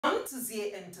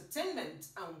Nontuzie Entertainment,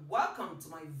 and welcome to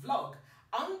my vlog.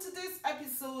 On today's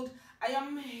episode, I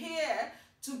am here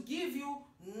to give you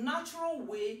natural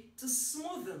way to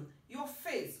smoothen your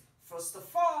face. First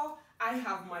of all, I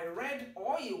have my red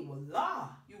oil. Voila!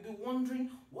 You'll be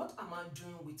wondering, what am I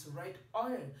doing with red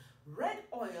oil? Red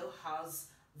oil has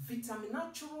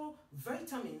natural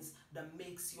vitamins that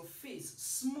makes your face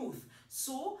smooth.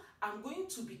 So I'm going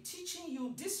to be teaching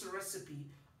you this recipe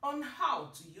on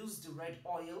how to use the red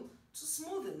oil to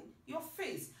smoothen your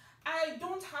face. I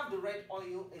don't have the red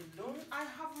oil alone. I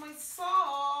have my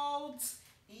salt.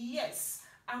 Yes,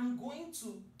 I'm going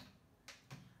to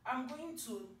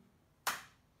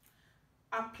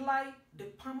apply the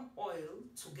palm oil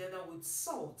together with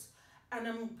salt, and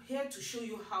I'm here to show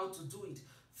you how to do it.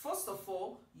 First of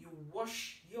all, you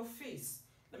wash your face.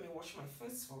 Let me wash my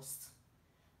face first.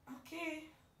 Okay.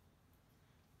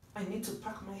 I need to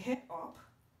pack my hair up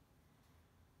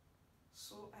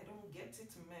so I don't get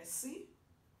it messy.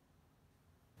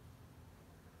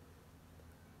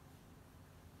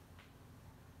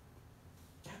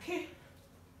 Okay.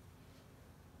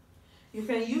 You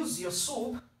can use your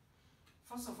soap.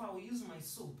 First of all, I will use my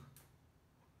soap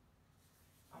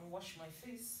and wash my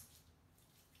face.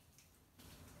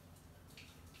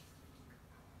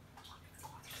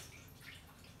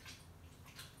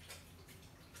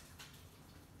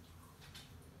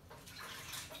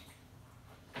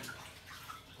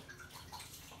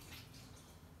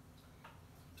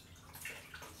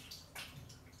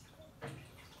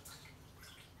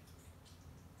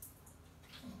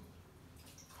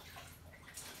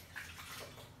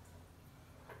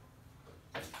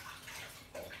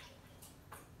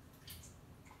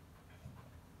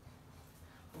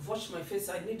 Wash my face.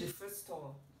 I need the first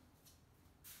towel.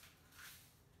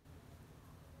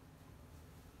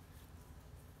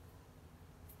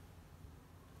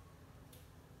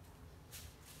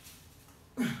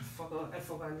 I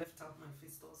forgot I left out my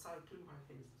face towel, so I clean my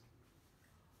face.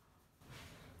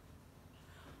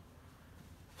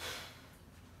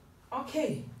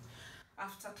 Okay,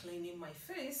 after cleaning my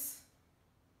face,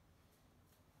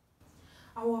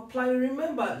 I will apply.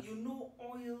 Remember, you know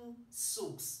oil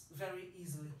soaks very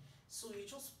easily, so you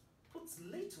just put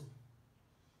little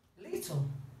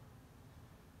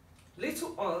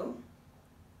oil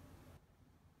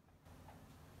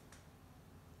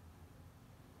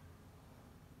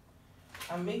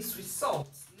and mix with salt,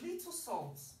 little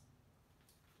salt,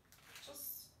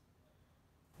 just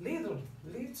little.